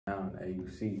Now in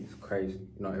AUC, it's crazy.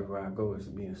 You know, everywhere I go, it's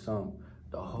being sung.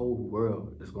 The whole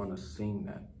world is going to sing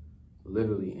that,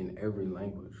 literally in every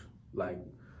language. Like,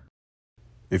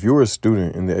 if you're a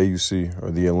student in the AUC or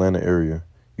the Atlanta area,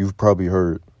 you've probably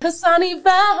heard Hasani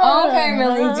Vibez. Okay,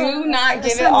 Millie, do not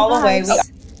give it all away.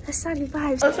 Hasani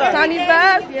Vibez. Hasani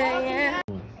Vibez. Yeah.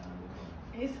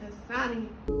 It's Hasani.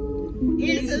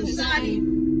 It's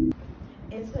Hasani.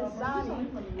 It's Hasani.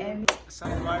 And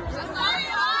Hasani Vibez. Hasani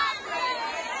Vibez.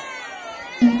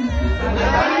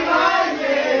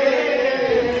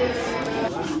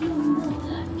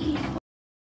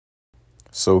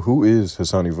 So who is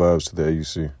Hasani Vibez to the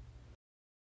AUC?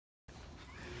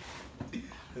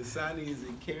 Hasani is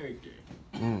a character.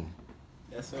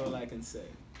 That's all I can say.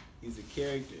 He's a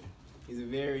character. He's a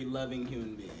very loving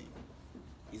human being.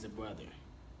 He's a brother.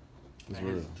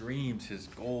 His dreams, his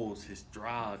goals, his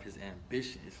drive, his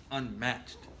ambition is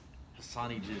unmatched.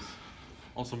 Hasani just,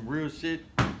 on some real shit,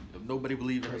 if nobody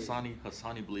believes in Hasani,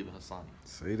 Hasani believes in Hasani.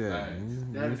 Say that.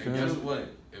 And guess what?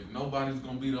 If nobody's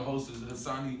going to be the host of the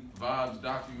Hasani Vibez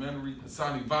documentary,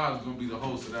 Hasani Vibez is going to be the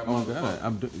host of that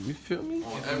motherfucker. You feel me?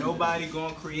 If nobody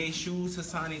going to create shoes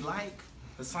Hasani like,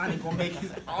 Hasani going to make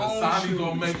his own Hasani shoes.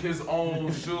 going to make his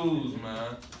own shoes,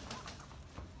 man.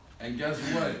 And guess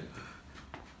what?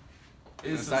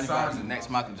 It's Hasani Vibez is the Hasani. next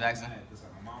Michael Jackson.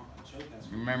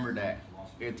 Remember that.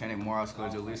 He attended Morehouse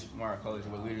College,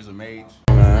 where leaders are made.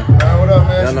 Man, what up,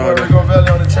 man? It's your boy Rico Valley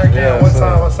on the check-in. One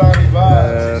time, Hasani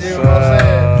Vibez. You know what I'm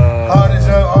saying? Hardest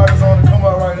young artists on the come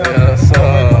up right now. Yes,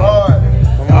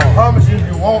 I promise you,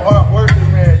 you won't outwork this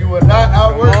man. You will not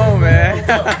outwork this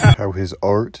man. How his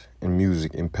art and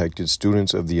music impacted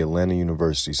students of the Atlanta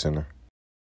University Center.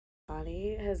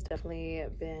 Hasani has definitely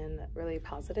been really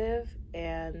positive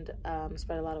and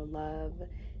spread a lot of love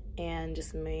and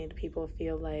just made people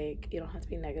feel like you don't have to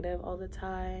be negative all the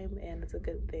time, and it's a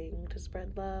good thing to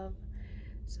spread love.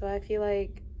 So I feel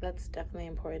like that's definitely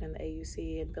important in the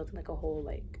AUC and building like a whole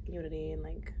like unity and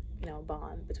like, you know,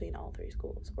 bond between all three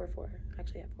schools, or four.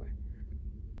 Actually, I have four.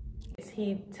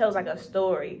 He tells like a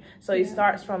story. So he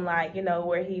starts from like, you know,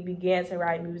 where he began to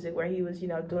write music, where he was, you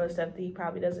know, doing stuff that he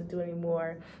probably doesn't do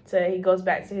anymore. So he goes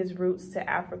back to his roots to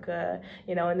Africa,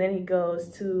 you know, and then he goes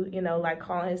to, you know, like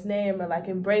calling his name or like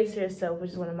Embrace Yourself,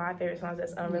 which is one of my favorite songs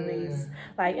that's unreleased.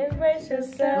 Like embrace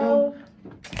yourself,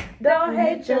 don't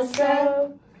hate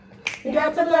yourself, you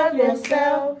got to love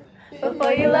yourself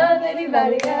before you love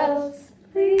anybody else.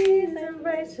 Please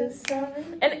embrace yourself.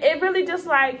 And it really just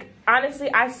like,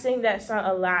 honestly, I sing that song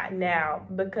a lot now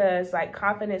because like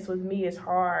confidence with me is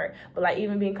hard, but like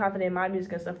even being confident in my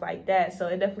music and stuff like that. So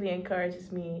it definitely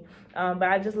encourages me. But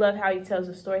I just love how he tells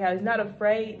the story, how he's not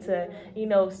afraid to, you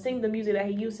know, sing the music that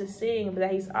he used to sing, but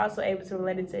that he's also able to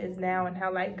relate it to his now and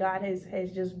how like God has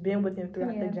just been with him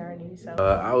throughout the journey. So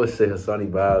I would say Hasani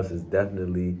Vibez is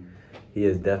definitely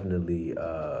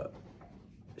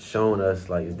shown us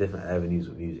like it's different avenues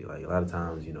of music. Like a lot of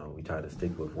times, you know, we try to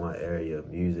stick with one area of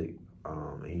music.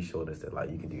 And he showed us that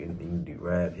like you can do anything. You can do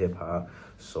rap, hip hop,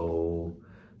 soul.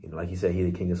 You know, like he said, he's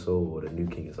the king of soul or the new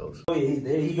king of soul. Oh yeah,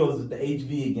 there he goes with the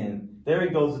HV again. There he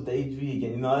goes with the HV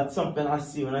again. You know, that's something I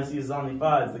see when I see Hasani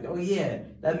Vibez. It's like, oh yeah,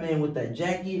 that man with that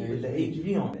jacket with the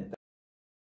HV on it.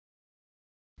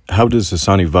 How does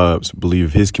Hasani Vibez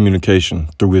believe his communication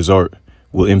through his art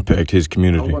will impact his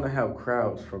community? I want to have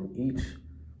crowds from each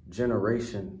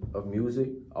generation of music,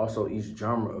 also each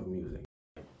genre of music.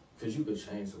 Because you could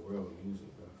change the world with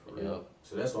music, bro, for real.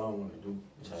 So that's what I want to do.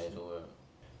 Change the world.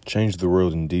 Change the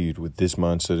world indeed with this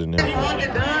mindset and everything.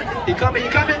 He coming.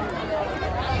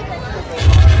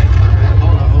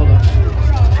 Hold on.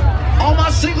 All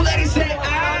my single ladies say,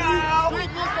 ow!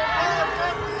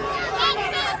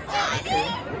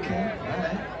 Okay, all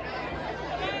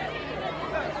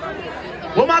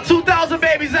right. Where my 2,000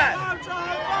 babies at?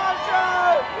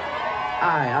 All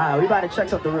right, we about to check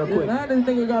something real quick. I didn't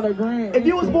think we got a grant. If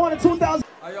you was born in 2000.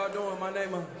 How y'all doing? My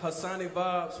name is Hasani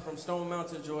Vibez from Stone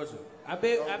Mountain, Georgia. I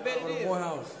bet it is.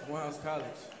 Morehouse College.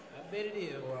 I bet it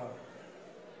is. Wow.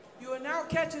 You are now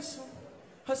catching some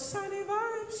Hasani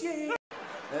Vibez, yeah.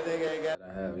 That nigga ain't got.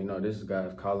 I have, you know, this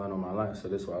guy's calling on my life, so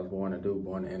this is what I was born to do,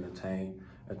 born to entertain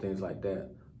and things like that.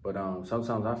 But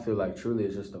sometimes I feel like truly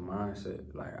it's just a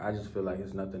mindset. Like I just feel like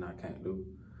it's nothing I can't do.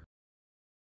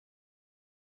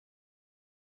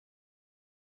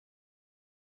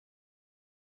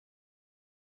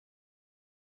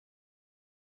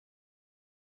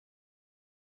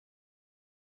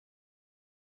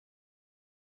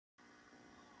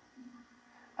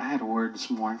 I had a word this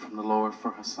morning from the Lord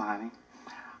for Hasani.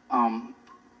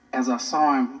 As I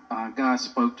saw him, God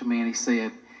spoke to me and he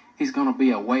said, he's going to be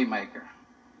a way maker.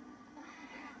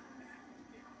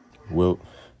 Well,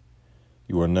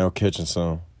 You are now catching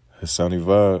some Hasani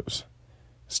Vibes.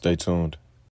 Stay tuned.